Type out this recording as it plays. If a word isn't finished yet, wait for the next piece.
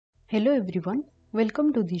Hello everyone,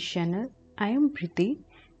 welcome to this channel. I am Priti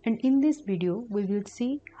and in this video we will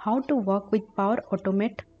see how to work with Power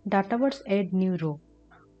Automate Dataverse Add New Row.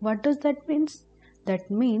 What does that mean? That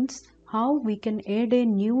means how we can add a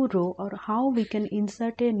new row or how we can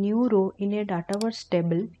insert a new row in a Dataverse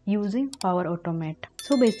table using Power Automate.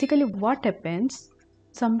 So basically what happens?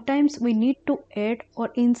 Sometimes we need to add or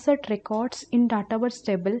insert records in Dataverse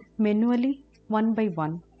table manually one by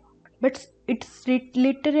one. But it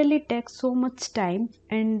literally takes so much time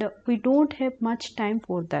and we don't have much time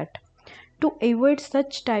for that. To avoid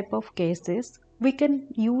such type of cases, we can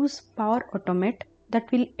use Power Automate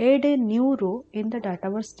that will add a new row in the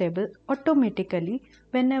Dataverse table automatically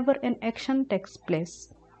whenever an action takes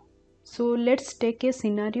place. So let's take a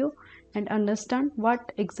scenario and understand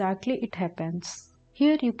what exactly it happens.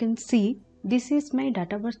 Here you can see this is my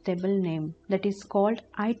Dataverse table name that is called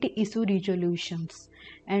IT issue resolutions,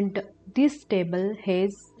 and this table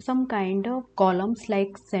has some kind of columns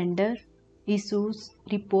like sender, issues,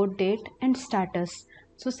 report date and status.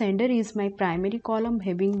 So sender is my primary column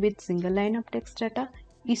having with single line of text data.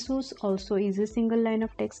 Issues also is a single line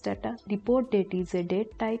of text data. Report date is a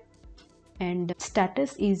date type and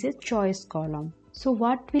status is a choice column. So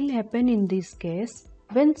what will happen in this case?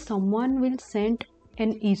 When someone will send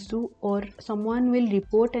an issue or someone will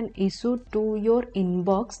report an issue to your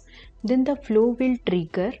inbox, then the flow will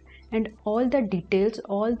trigger and all the details,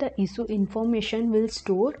 all the issue information will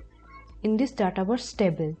store in this Dataverse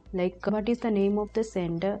table, like what is the name of the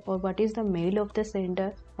sender or what is the mail of the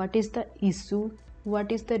sender, what is the issue, what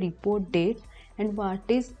is the report date and what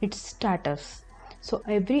is its status. So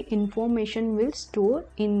every information will store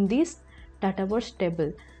in this Dataverse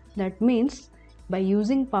table. That means by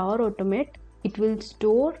using Power Automate, it will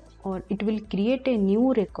store or it will create a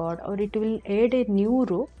new record or it will add a new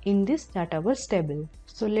row in this Dataverse table.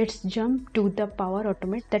 So let's jump to the Power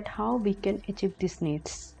Automate, that how we can achieve these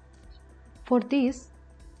needs. For this,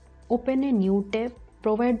 open a new tab,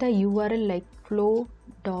 provide the URL like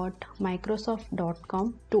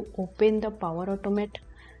flow.microsoft.com to open the Power Automate.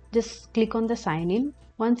 Just click on the sign in.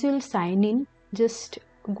 Once you will sign in, just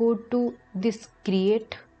go to this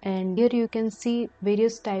create and here you can see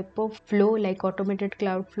various type of flow like automated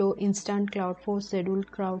cloud flow, instant cloud flow,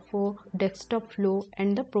 scheduled cloud flow, desktop flow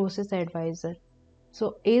and the process advisor.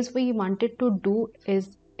 So as we wanted to do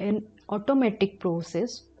is an automatic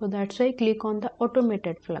process, so that's why I click on the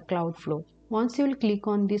automated cloud flow. Once you will click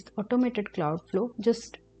on this automated cloud flow,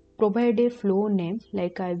 just provide a flow name,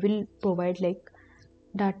 like I will provide like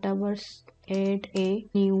Dataverse add a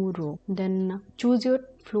new row. Then choose your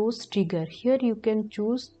flows trigger. Here you can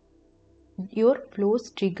choose your flows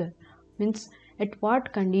trigger, means at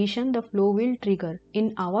what condition the flow will trigger.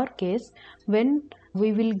 In our case, when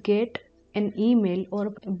we will get an email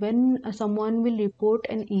or when someone will report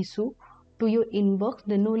an issue to your inbox,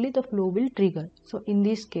 then only the flow will trigger. So in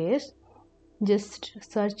this case, just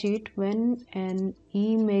search it when an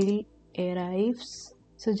email arrives.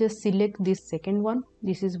 So just select this second one,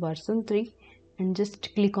 this is version 3 and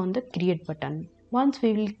just click on the create button. Once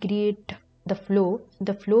we will create the flow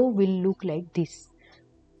will look like this.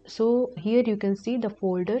 So here you can see the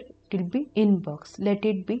folder, it will be inbox. Let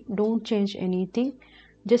it be, don't change anything.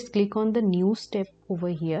 Just click on the new step over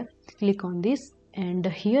here, click on this and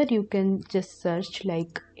here you can just search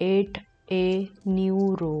like add a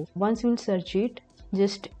new row. Once you will search it,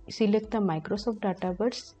 just select the Microsoft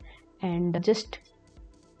Dataverse and just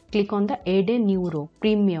click on the add a new row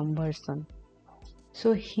premium version.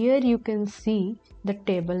 So here you can see the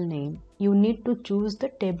table name. You need to choose the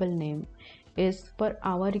table name. As per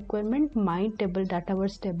our requirement, my table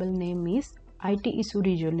Dataverse table name is IT issue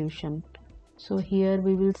resolution. So here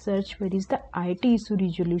we will search where is the IT issue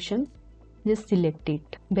resolution. Just select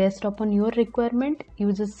it. Based upon your requirement,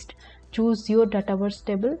 you just choose your Dataverse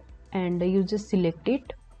table and you just select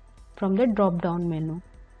it from the drop down menu.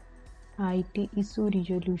 IT issue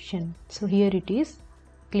resolution. So here it is.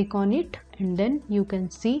 Click on it and then you can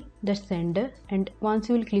see the sender, and once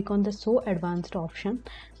you will click on the show advanced option,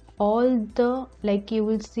 all the you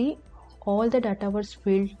will see all the Dataverse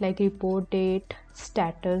field like report date,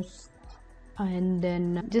 status, and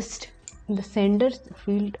then just the senders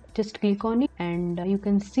field, just click on it and you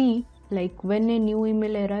can see like when a new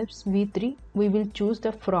email arrives v3, we will choose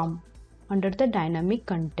the from under the dynamic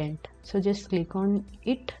content. So just click on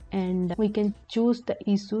it and we can choose the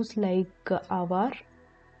issues like our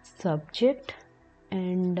subject,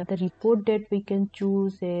 and the report date we can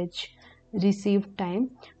choose as receive time,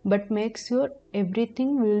 but make sure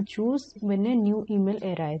everything will choose when a new email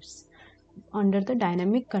arrives under the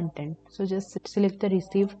dynamic content. So just select the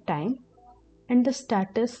receive time and the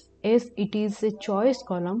status as it is a choice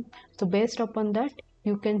column, so based upon that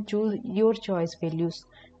you can choose your choice values.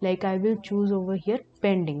 Like I will choose over here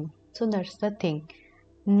pending. So that's the thing.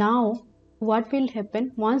 Now what will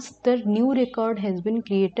happen once the new record has been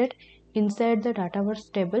created inside the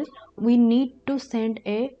Dataverse table, we need to send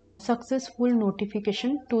a successful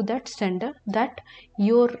notification to that sender that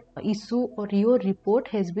your issue or your report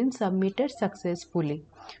has been submitted successfully.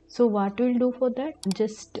 So what we'll do for that,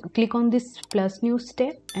 just click on this plus new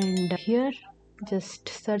step and here just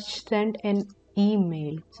search send an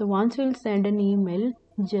email. So once we'll send an email,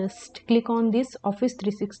 just click on this Office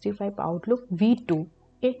 365 Outlook V2.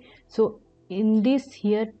 Okay, so in this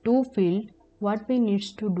here to field, what we need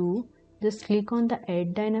to do, just click on the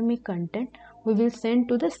add dynamic content. We will send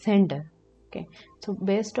to the sender. Okay, so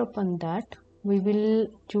based upon that we will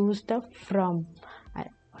choose the from.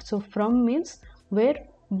 So from means where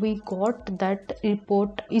we got that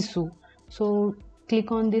report issue. So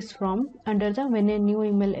click on this from under the when a new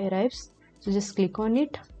email arrives. So just click on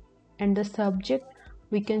it, and the subject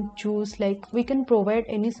we can choose, like we can provide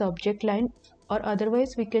any subject line, or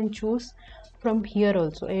otherwise we can choose from here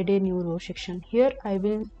also add a new row section. Here I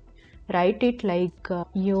will write it like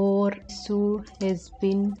your issue has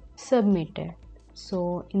been submitted.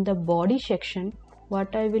 So in the body section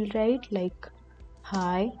what I will write like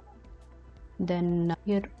hi, then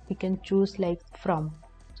here we can choose like from.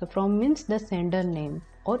 So from means the sender name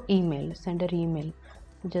or email, sender email,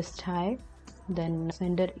 just hi, then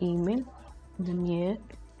sender email, then here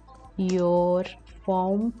your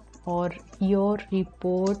form or your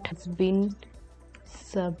report has been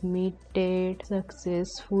submitted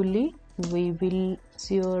successfully. We will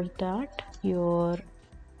ensure that your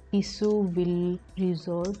issue will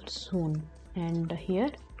resolve soon, and here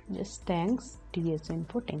just thanks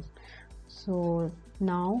Tsinfotech. So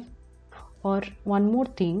now, or one more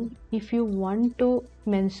thing, if you want to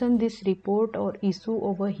mention this report or issue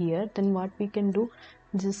over here, then what we can do,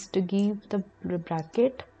 just give the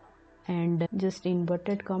bracket and just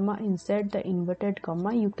inverted comma. Inside the inverted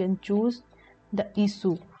comma you can choose the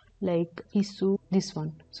issue, like issue this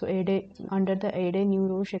one. So add a, under the add a new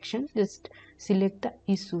row section, just select the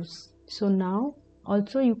issues. So now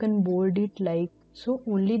also you can bold it, like so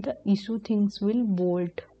only the issue things will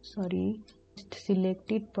bold. Sorry, just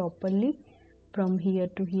select it properly from here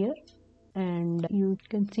to here, and you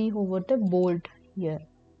can see over the bold here.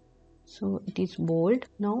 So it is bold.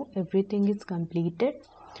 Now everything is completed.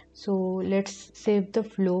 So let's save the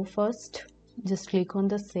flow first. Just click on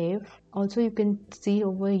the save. Also you can see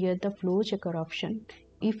over here the flow checker option.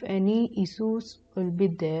 If any issues will be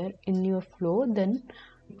there in your flow, then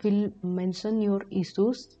it will mention your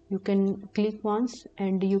issues. You can click once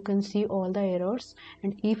and you can see all the errors,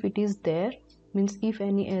 and if it is there, means if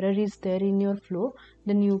any error is there in your flow,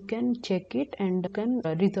 then you can check it and can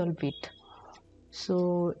resolve it.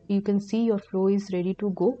 So you can see your flow is ready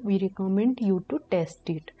to go. We recommend you to test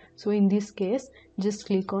it. So in this case, just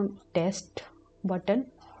click on test button,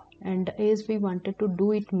 and as we wanted to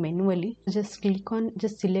do it manually, just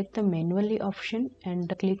select the manually option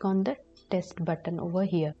and click on the test button over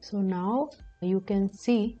here. So now you can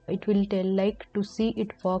see it will tell like to see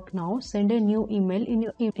it work now, send a new email in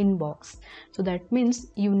your inbox. So that means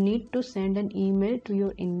you need to send an email to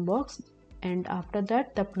your inbox, and after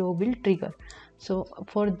that the flow will trigger. So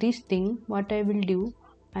for this thing what I will do,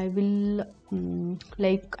 I will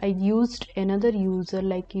like I used another user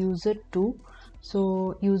like user2.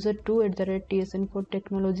 So user2 at the rate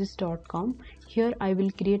tsinfotechnologies.com. Here I will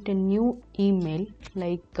create a new email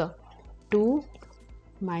like to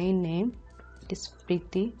my name, it is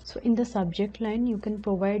Preeti. So in the subject line you can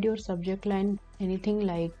provide your subject line anything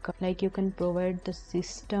like you can provide the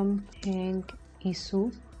system hang issue,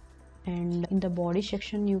 and in the body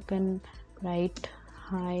section you can write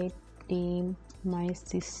hi team, my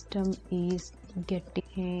system is getting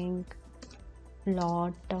hang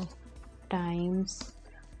lot of times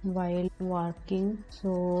while working,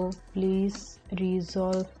 so please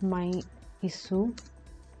resolve my issue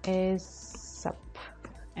ASAP,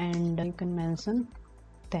 and you can mention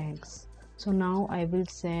thanks. So now I will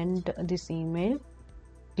send this email.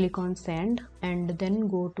 Click on send and then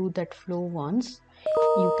go to that flow once.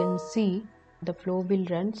 You can see the flow will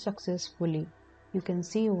run successfully. You can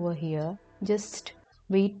see over here, just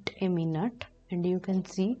wait a minute and you can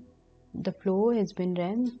see the flow has been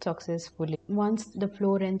run successfully. Once the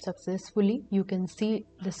flow runs successfully, you can see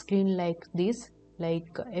the screen like this,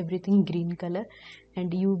 like everything green color,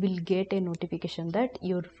 and you will get a notification that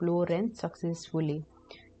your flow ran successfully.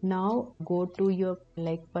 Now go to your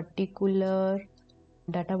like particular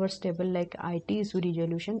Dataverse table like IT issue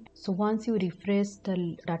resolution. So once you refresh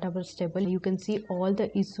the Dataverse table, you can see all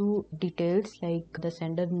the issue details like the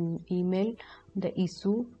sender email, the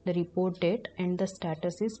issue, the report date, and the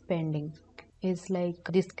status is pending is like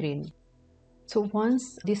this screen. So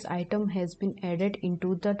once this item has been added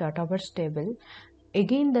into the Dataverse table,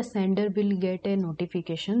 again the sender will get a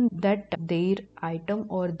notification that their item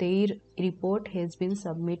or their report has been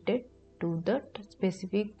submitted to the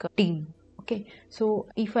specific team. Okay, so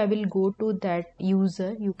if I will go to that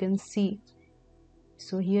user, you can see,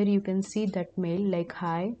 so here you can see that mail like,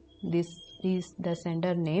 hi, this is the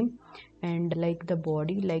sender name, and like the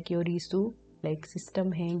body like your issue like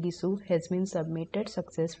system hang issue has been submitted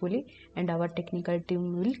successfully and our technical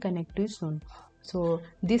team will connect you soon. So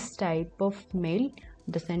this type of mail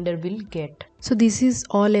the sender will get. So this is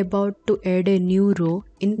all about to add a new row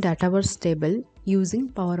in Dataverse table using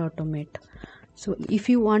Power Automate. So if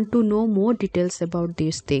you want to know more details about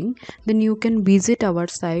this thing, then you can visit our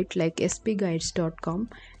site like spguides.com,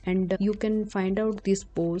 and you can find out this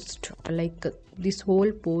post like this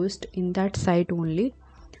whole post in that site only.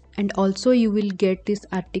 And also you will get this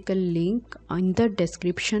article link in the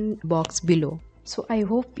description box below. So I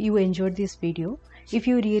hope you enjoyed this video. If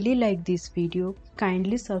you really like this video,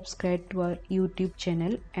 kindly subscribe to our YouTube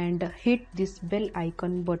channel and hit this bell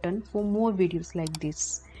icon button for more videos like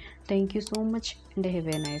this. Thank you so much and have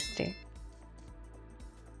a nice day.